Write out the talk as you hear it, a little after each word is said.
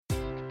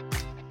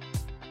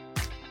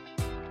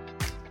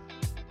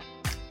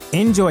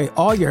Enjoy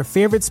all your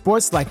favorite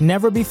sports like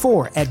never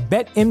before at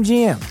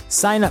BetMGM.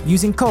 Sign up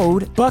using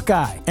code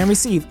Buckeye and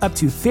receive up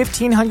to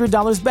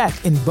 $1,500 back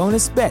in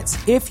bonus bets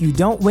if you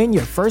don't win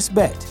your first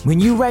bet. When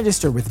you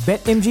register with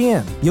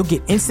BetMGM, you'll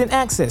get instant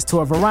access to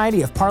a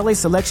variety of parlay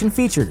selection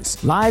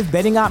features, live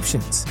betting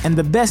options, and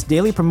the best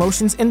daily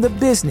promotions in the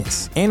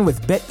business. And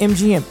with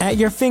BetMGM at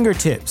your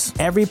fingertips,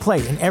 every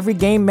play and every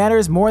game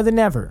matters more than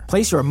ever.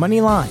 Place your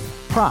money line,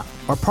 prop,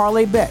 or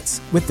parlay bets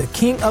with the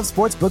king of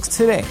sportsbooks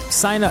today.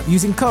 Sign up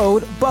using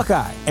code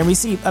Buckeye and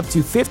receive up to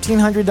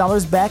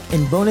 $1,500 back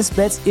in bonus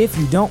bets if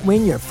you don't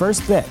win your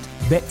first bet.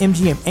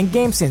 BetMGM and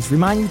GameSense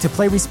remind you to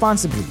play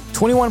responsibly.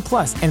 21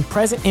 plus and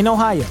present in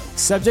Ohio,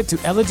 subject to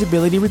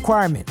eligibility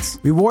requirements.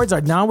 Rewards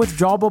are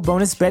non-withdrawable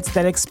bonus bets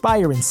that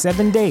expire in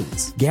 7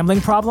 days. Gambling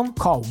problem?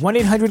 Call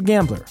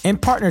 1-800-GAMBLER. In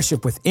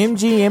partnership with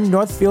MGM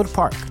Northfield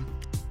Park.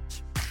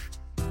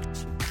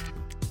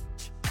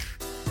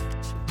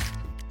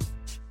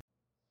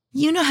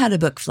 You know how to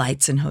book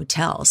flights and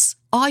hotels.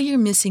 All you're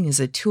missing is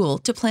a tool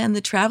to plan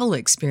the travel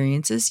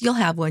experiences you'll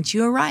have once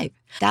you arrive.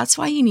 That's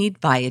why you need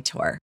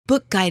Viator.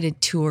 Book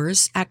guided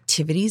tours,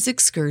 activities,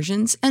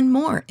 excursions, and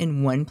more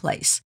in one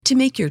place to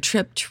make your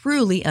trip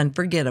truly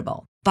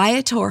unforgettable.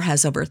 Viator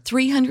has over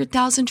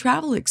 300,000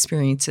 travel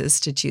experiences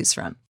to choose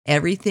from.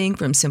 Everything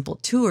from simple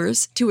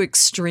tours to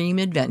extreme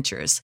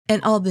adventures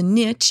and all the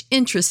niche,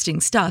 interesting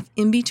stuff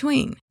in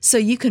between. So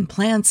you can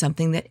plan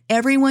something that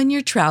everyone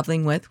you're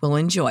traveling with will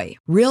enjoy.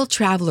 Real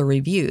traveler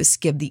reviews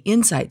give the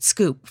inside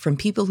scoop from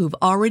people who've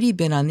already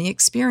been on the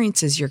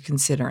experiences you're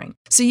considering.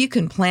 So you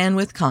can plan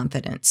with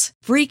confidence.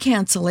 Free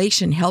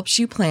cancellation helps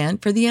you plan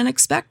for the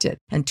unexpected.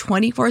 And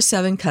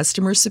 24/7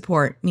 customer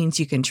support means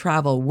you can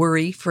travel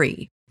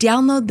worry-free.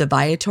 Download the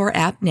Viator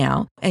app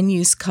now and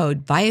use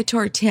code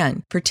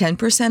Viator10 for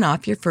 10%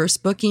 off your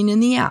first booking in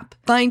the app.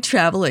 Find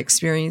travel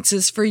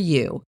experiences for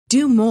you.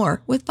 Do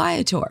more with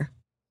Viator.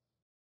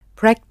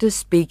 Practice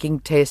speaking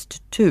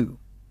test 2.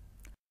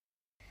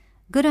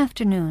 Good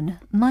afternoon.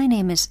 My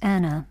name is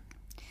Anna.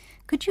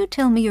 Could you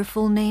tell me your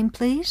full name,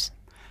 please?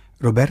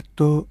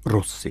 Roberto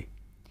Rossi.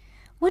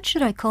 What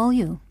should I call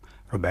you?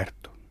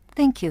 Roberto.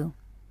 Thank you.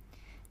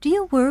 Do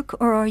you work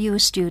or are you a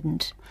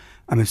student?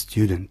 I'm a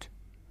student.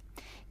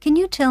 Can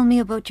you tell me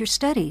about your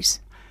studies?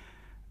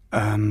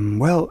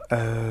 My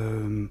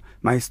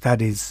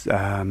studies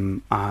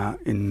are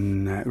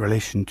in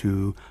relation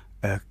to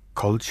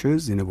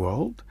cultures in the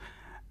world.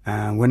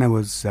 When I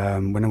was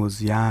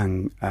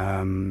young,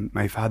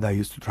 my father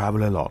used to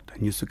travel a lot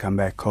and used to come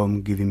back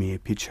home giving me a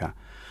picture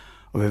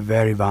of a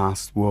very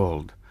vast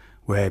world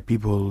where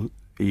people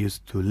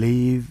used to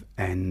live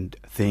and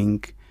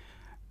think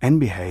and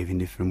behave in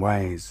different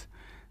ways.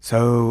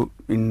 So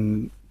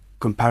in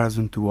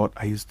comparison to what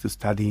I used to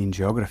study in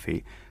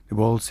geography, the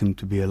world seemed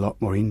to be a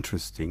lot more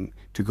interesting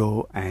to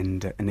go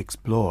and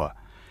explore.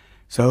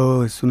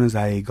 So as soon as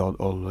I got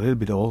a little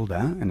bit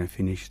older and I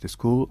finished the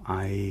school,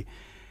 I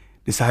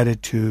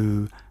decided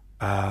to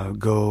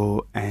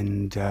go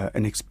and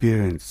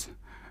experience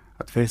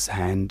at first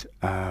hand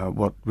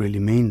what really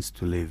means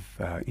to live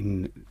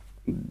in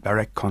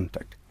direct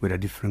contact with a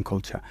different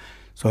culture.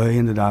 So I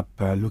ended up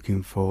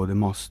looking for the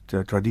most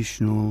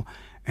traditional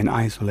and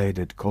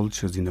isolated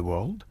cultures in the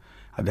world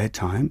at that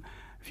time,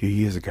 a few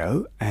years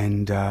ago,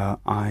 and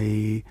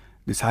I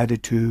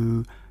decided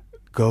to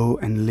go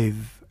and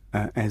live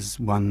as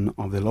one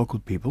of the local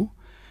people,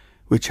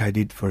 which I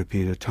did for a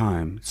period of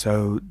time.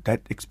 So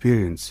that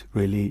experience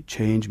really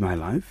changed my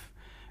life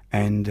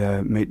and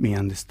made me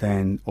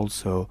understand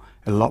also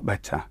a lot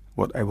better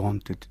what I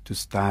wanted to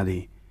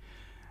study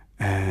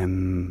at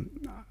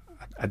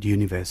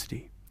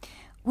university.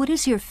 What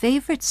is your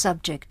favorite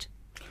subject?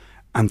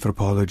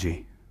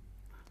 Anthropology.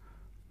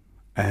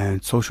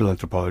 And social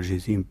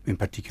anthropology in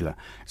particular.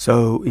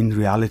 So in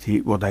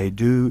reality, what I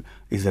do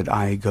is that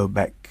I go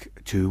back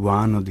to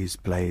one of these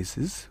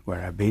places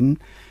where I've been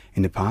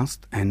in the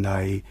past, and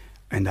I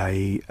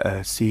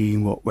see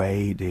in what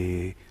way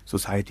the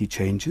society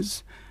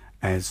changes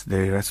as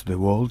the rest of the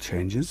world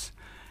changes,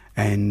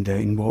 and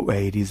in what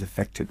way it is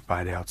affected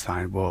by the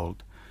outside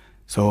world.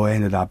 So I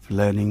ended up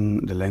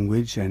learning the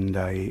language, and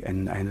I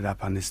ended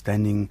up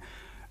understanding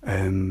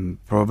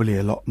probably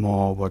a lot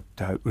more what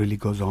really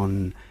goes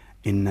on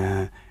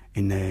inside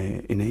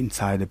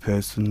a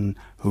person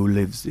who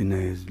lives in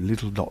a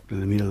little dot in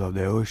the middle of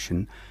the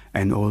ocean,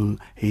 and all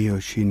he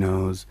or she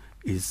knows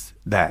is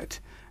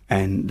that,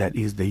 and that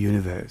is the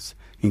universe,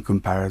 in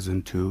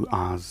comparison to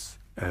us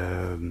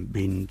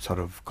being sort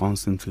of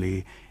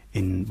constantly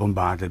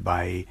bombarded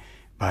by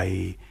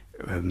a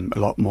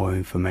lot more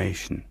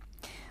information.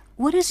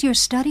 What is your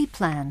study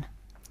plan?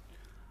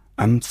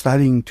 I'm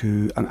thinking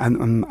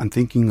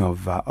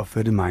of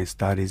furthering my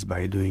studies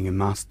by doing a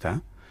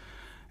master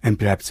and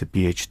perhaps a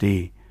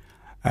PhD.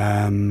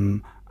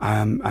 I'm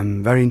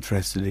very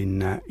interested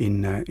in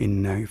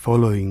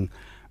following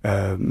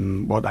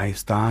what I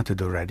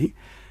started already,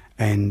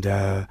 and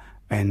not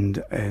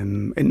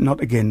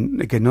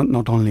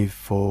only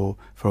from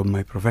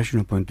my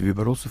professional point of view,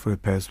 but also from a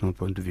personal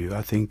point of view.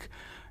 I think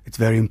it's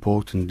very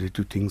important the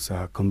two things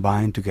are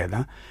combined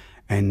together,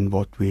 and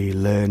what we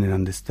learn and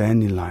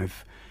understand in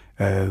life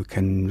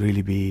can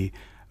really be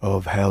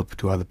of help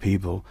to other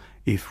people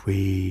if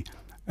we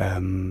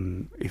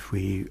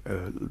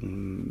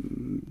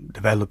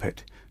develop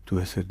it to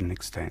a certain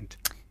extent.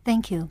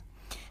 Thank you.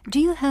 Do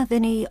you have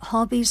any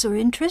hobbies or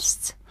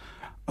interests?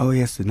 Oh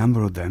yes, a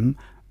number of them.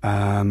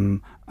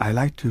 I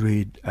like to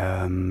read.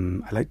 I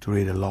like to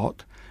read a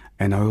lot,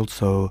 and I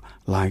also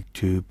like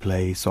to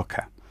play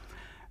soccer.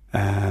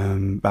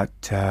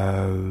 But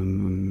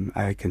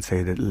I can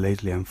say that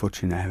lately,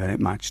 unfortunately, I haven't had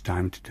much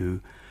time to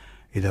do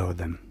either of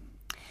them.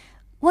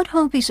 What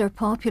hobbies are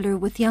popular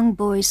with young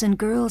boys and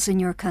girls in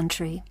your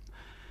country?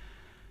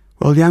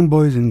 Well, young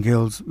boys and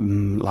girls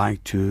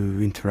like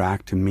to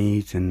interact and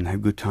meet and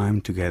have good time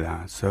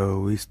together.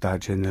 So we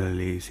start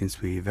generally,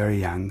 since we're very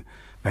young,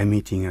 by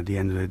meeting at the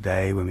end of the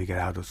day when we get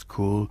out of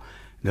school,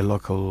 the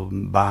local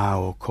bar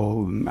or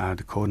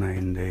the corner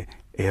in the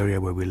area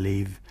where we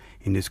live,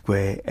 in the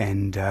square,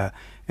 and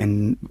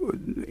in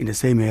the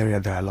same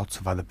area there are lots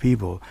of other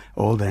people,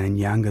 older and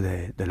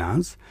younger than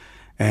us.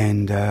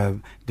 And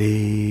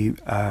the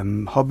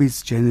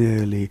hobbies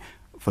generally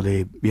for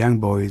the young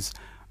boys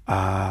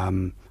are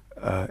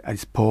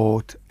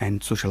sport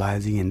and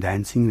socializing and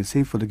dancing. The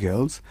same for the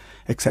girls,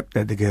 except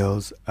that the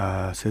girls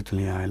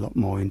certainly are a lot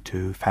more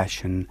into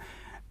fashion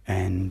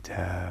and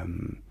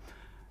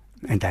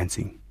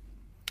dancing.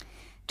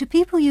 Do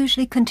people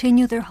usually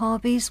continue their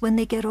hobbies when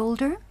they get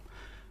older?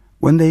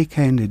 When they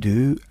can, they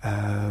do.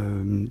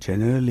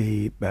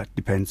 Generally, but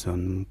depends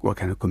on what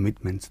kind of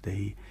commitments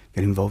they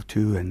get involved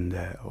to and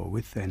or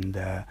with, and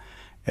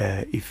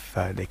if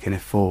they can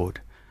afford.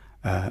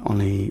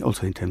 Only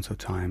also in terms of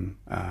time,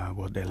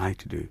 what they like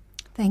to do.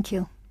 Thank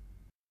you.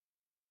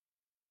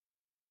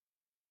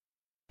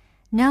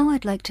 Now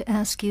I'd like to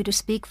ask you to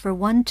speak for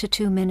 1 to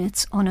 2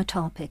 minutes on a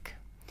topic.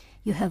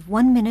 You have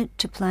 1 minute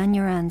to plan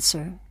your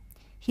answer.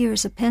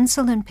 Here's a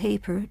pencil and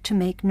paper to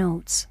make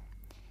notes.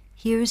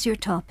 Here's your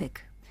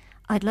topic.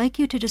 I'd like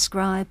you to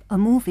describe a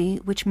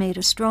movie which made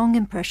a strong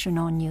impression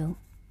on you.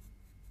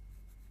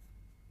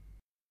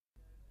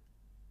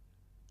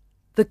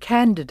 The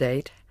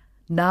candidate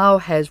now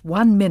has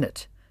 1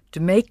 minute to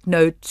make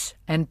notes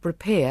and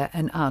prepare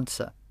an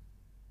answer.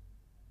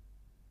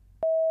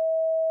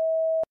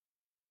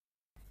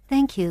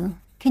 Thank you.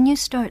 Can you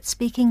start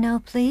speaking now,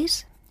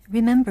 please?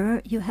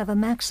 Remember, you have a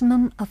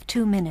maximum of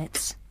 2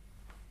 minutes.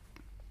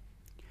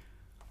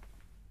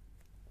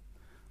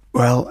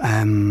 Well,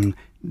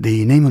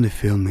 the name of the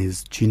film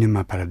is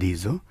Cinema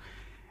Paradiso.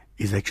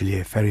 It's actually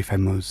a very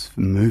famous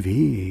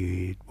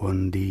movie. It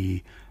won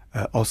the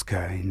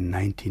Oscar in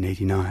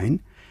 1989.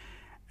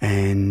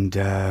 And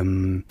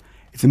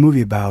it's a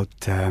movie about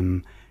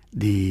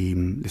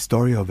the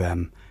story of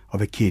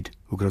a kid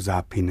who grows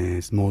up in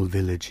a small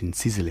village in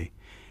Sicily.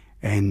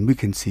 And we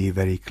can see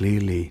very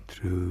clearly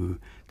through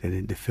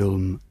the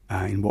film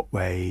in what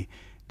way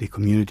the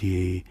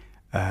community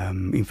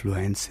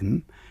influenced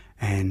him,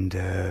 and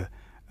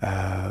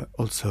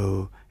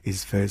also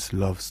his first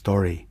love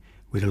story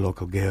with a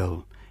local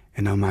girl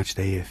and how much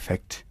they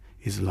affect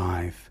his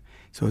life.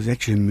 So it's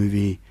actually a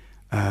movie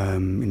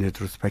in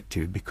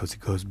retrospective because it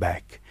goes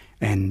back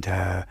and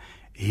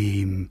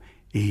he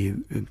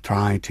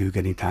tried to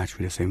get in touch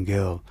with the same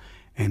girl,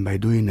 and by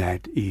doing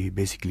that he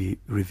basically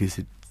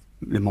revisits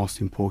the most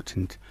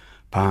important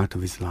part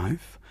of his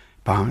life,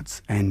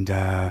 and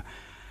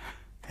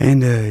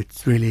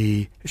it's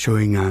really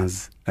showing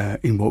us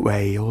in what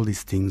way all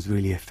these things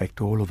really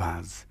affect all of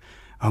us,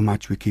 how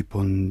much we keep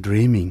on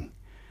dreaming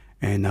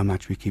and how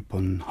much we keep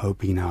on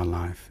hoping in our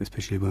life,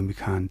 especially when we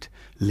can't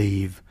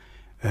live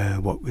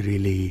what we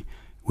really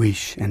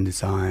wish and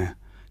desire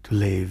to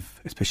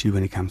live, especially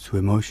when it comes to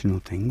emotional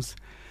things.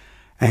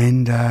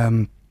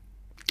 And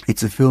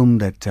it's a film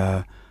that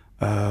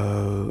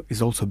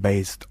is also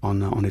based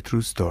on a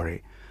true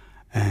story,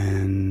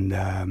 and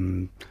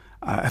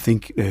I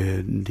think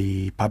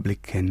the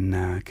public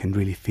can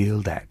really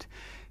feel that.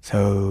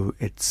 So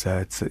it's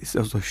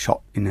also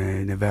shot in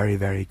a very,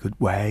 very good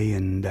way,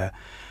 and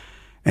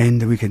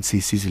we can see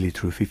Sicily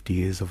through 50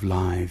 years of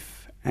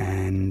life,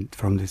 and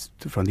from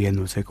the end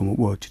of the Second World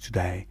War to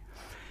today,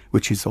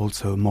 which is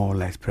also more or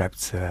less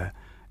perhaps the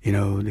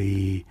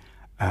period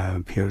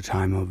of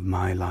time of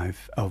my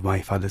life, of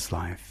my father's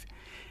life.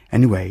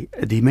 Anyway,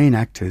 the main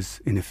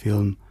actors in the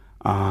film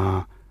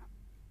are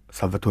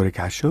Salvatore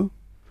Cascio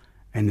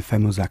and the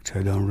famous actor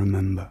I don't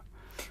remember.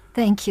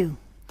 Thank you.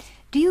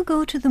 Do you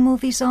go to the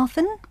movies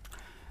often?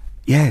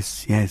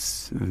 Yes,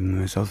 as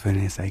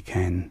often as I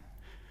can.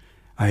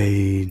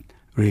 I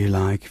really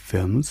like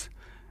films,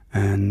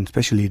 and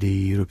especially the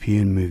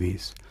European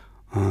movies,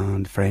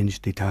 the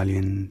French, the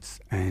Italians,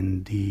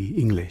 and the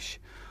English.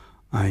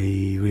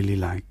 I really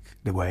like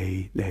the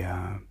way they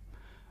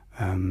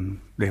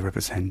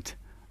represent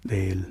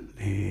the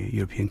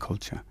European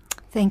culture.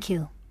 Thank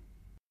you.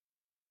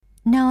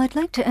 Now I'd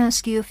like to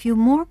ask you a few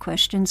more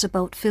questions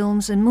about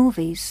films and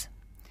movies.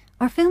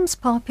 Are films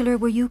popular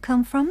where you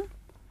come from?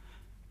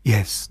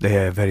 Yes, they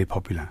are very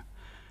popular.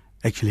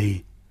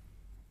 Actually,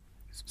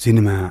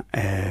 cinema,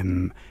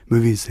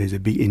 movies is a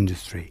big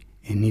industry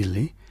in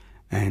Italy,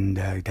 and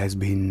it has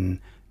been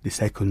the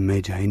second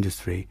major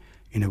industry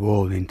in the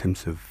world in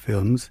terms of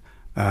films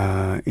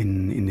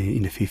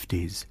in the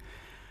 50s.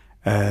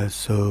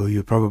 So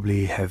you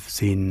probably have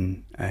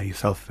seen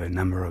yourself a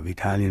number of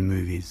Italian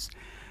movies,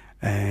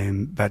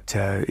 but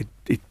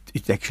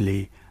it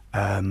actually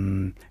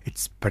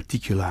it's a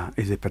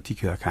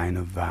particular kind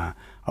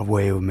of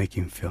way of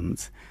making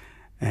films,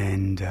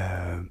 and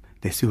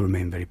they still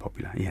remain very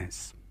popular.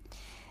 Yes.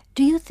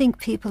 Do you think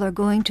people are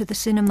going to the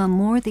cinema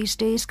more these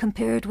days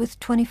compared with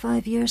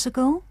 25 years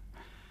ago?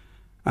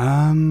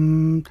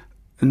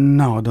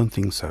 No, I don't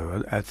think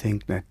so. I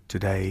think that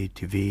today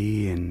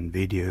TV and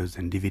videos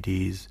and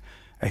DVDs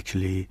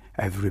actually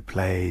have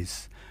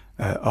replaced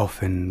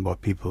often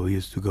what people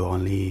used to go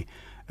only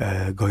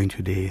going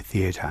to the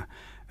theatre.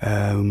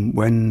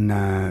 When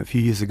a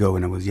few years ago,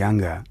 when I was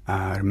younger,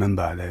 I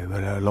remember there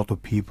were a lot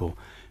of people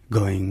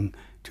going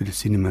to the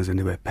cinemas and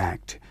they were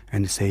packed,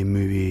 and the same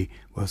movie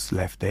was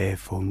left there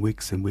for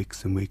weeks and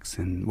weeks and weeks,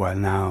 and while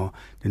now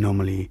they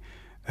normally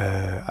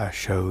are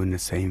shown in the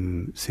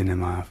same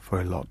cinema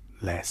for a lot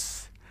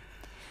less.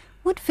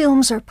 What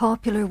films are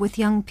popular with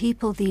young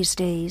people these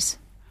days?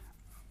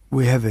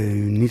 We have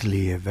in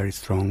Italy a very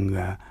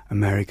strong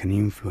American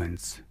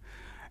influence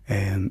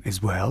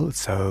as well,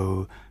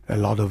 so a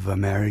lot of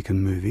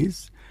American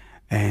movies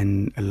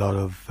and a lot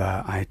of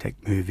high-tech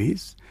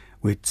movies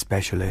with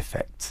special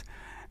effects.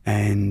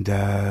 And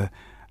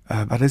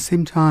but at the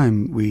same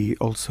time, we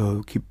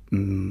also keep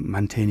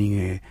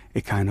maintaining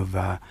a kind of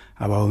our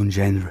own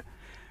genre.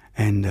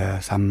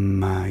 And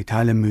some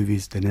Italian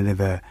movies that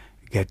never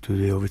get to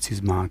the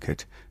overseas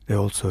market, they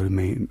also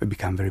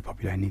become very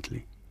popular in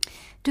Italy.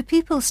 Do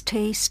people's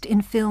taste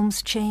in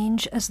films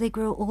change as they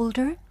grow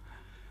older?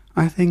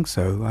 I think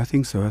so. I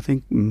think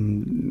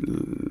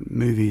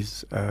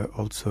movies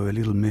also a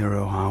little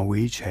mirror how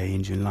we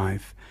change in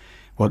life,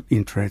 what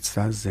interests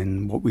us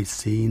and what we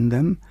see in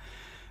them.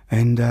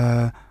 And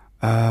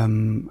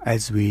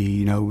as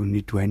we, in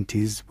the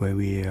 20s, where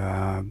we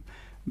are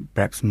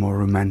perhaps more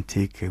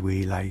romantic,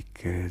 we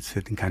like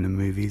certain kind of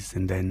movies,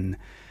 and then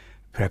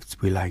perhaps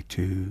we like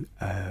to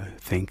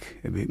think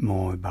a bit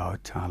more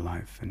about our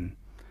life, and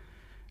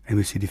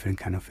we see different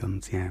kind of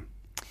films, yeah.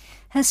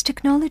 Has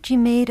technology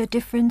made a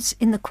difference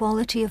in the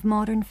quality of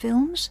modern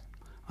films?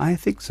 I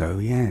think so,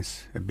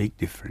 yes, a big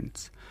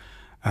difference.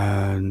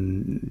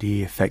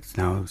 The effects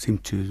now seem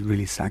to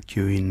really suck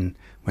you in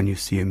when you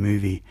see a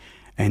movie,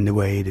 and the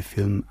way the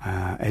film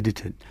are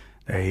edited,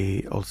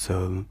 they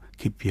also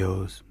keep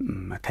your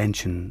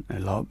attention a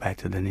lot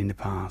better than in the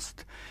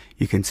past.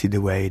 You can see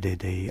the way that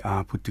they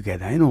are put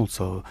together, and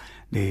also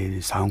the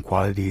sound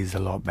quality is a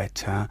lot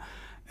better.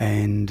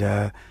 And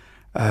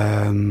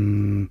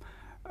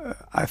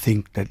I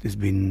think that has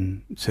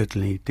been,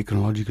 certainly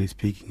technologically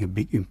speaking, a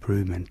big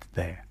improvement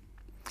there.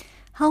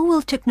 How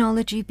will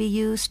technology be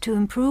used to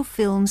improve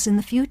films in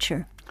the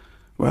future?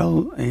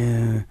 Well,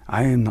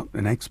 I am not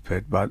an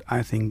expert, but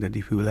I think that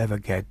if we will ever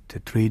get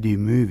 3D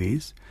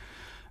movies,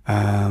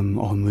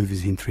 or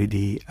movies in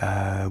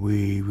 3D,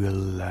 we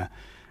will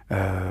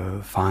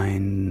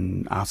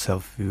find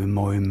ourselves even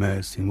more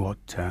immersed in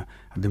what at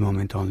the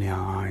moment only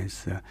our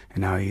eyes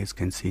and our ears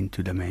can see in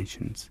 2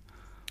 dimensions.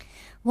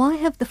 Why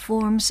have the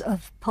forms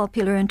of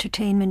popular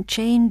entertainment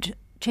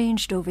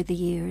changed over the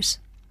years?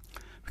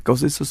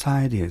 Because the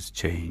society has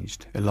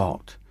changed a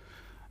lot,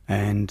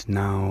 and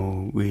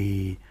now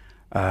we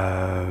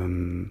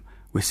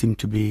seem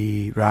to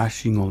be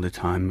rushing all the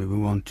time. We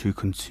want to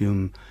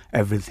consume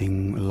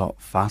everything a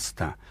lot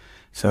faster.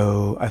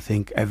 So I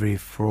think every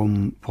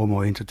form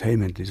of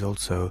entertainment is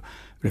also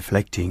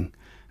reflecting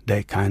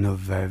that kind of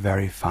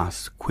very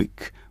fast,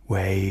 quick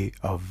way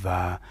of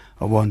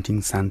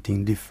wanting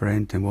something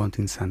different and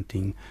wanting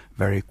something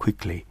very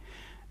quickly.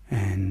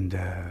 And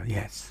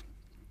yes.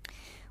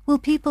 Will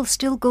people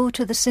still go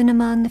to the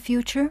cinema in the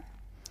future?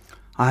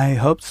 I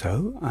hope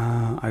so.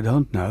 I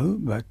don't know,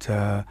 but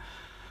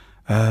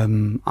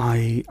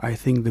I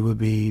think there will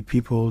be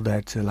people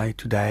that like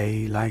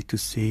today like to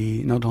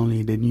see not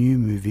only the new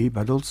movie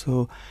but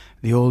also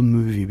the old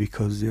movie,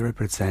 because they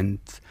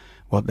represent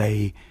what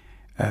they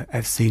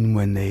have seen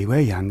when they were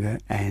younger,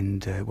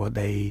 and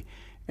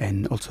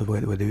also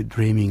what they were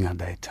dreaming at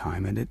that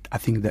time, and I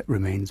think that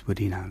remains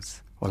within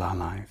us all our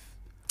life.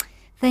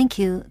 Thank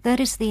you. That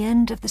is the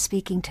end of the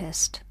speaking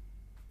test.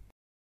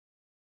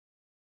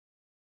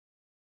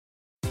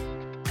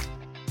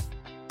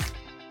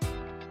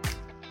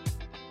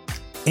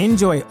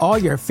 Enjoy all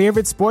your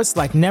favorite sports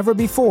like never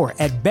before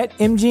at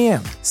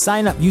BetMGM.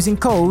 Sign up using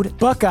code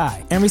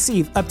Buckeye and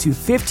receive up to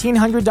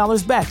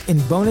 $1,500 back in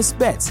bonus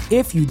bets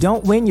if you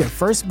don't win your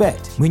first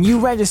bet. When you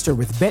register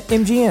with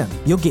BetMGM,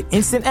 you'll get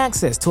instant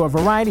access to a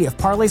variety of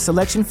parlay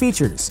selection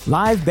features,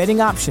 live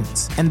betting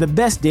options, and the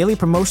best daily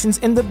promotions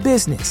in the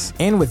business.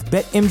 And with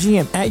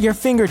BetMGM at your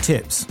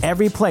fingertips,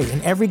 every play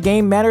and every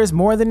game matters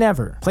more than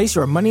ever. Place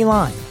your money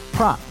line,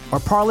 prop, or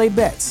parlay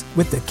bets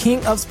with the king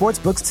of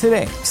sportsbooks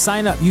today.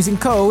 Sign up using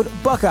code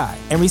Buckeye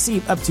and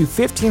receive up to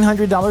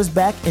 $1,500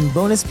 back in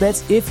bonus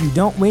bets if you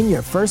don't win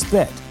your first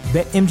bet.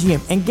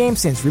 BetMGM and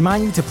GameSense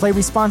remind you to play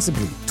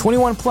responsibly.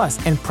 21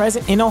 plus and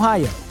present in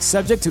Ohio,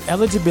 subject to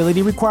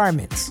eligibility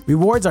requirements.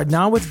 Rewards are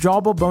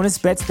non-withdrawable bonus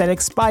bets that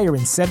expire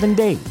in 7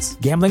 days.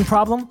 Gambling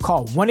problem?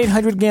 Call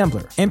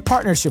 1-800-GAMBLER in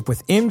partnership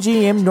with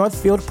MGM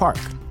Northfield Park.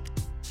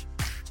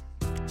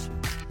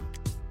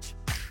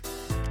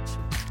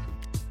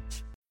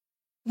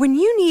 When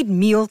you need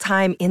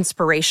mealtime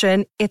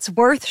inspiration, it's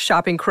worth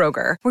shopping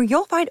Kroger, where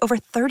you'll find over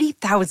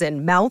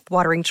 30,000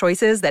 mouth-watering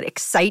choices that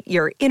excite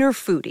your inner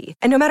foodie.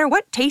 And no matter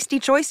what tasty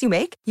choice you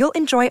make, you'll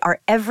enjoy our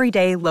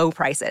everyday low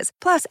prices,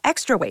 plus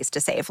extra ways to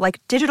save,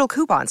 like digital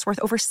coupons worth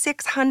over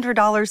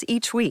 $600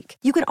 each week.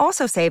 You can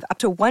also save up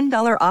to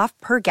 $1 off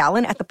per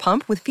gallon at the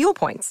pump with fuel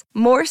points.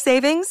 More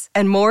savings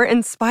and more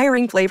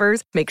inspiring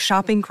flavors make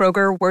shopping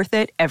Kroger worth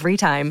it every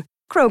time.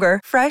 Kroger,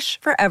 fresh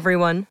for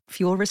everyone.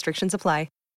 Fuel restrictions apply.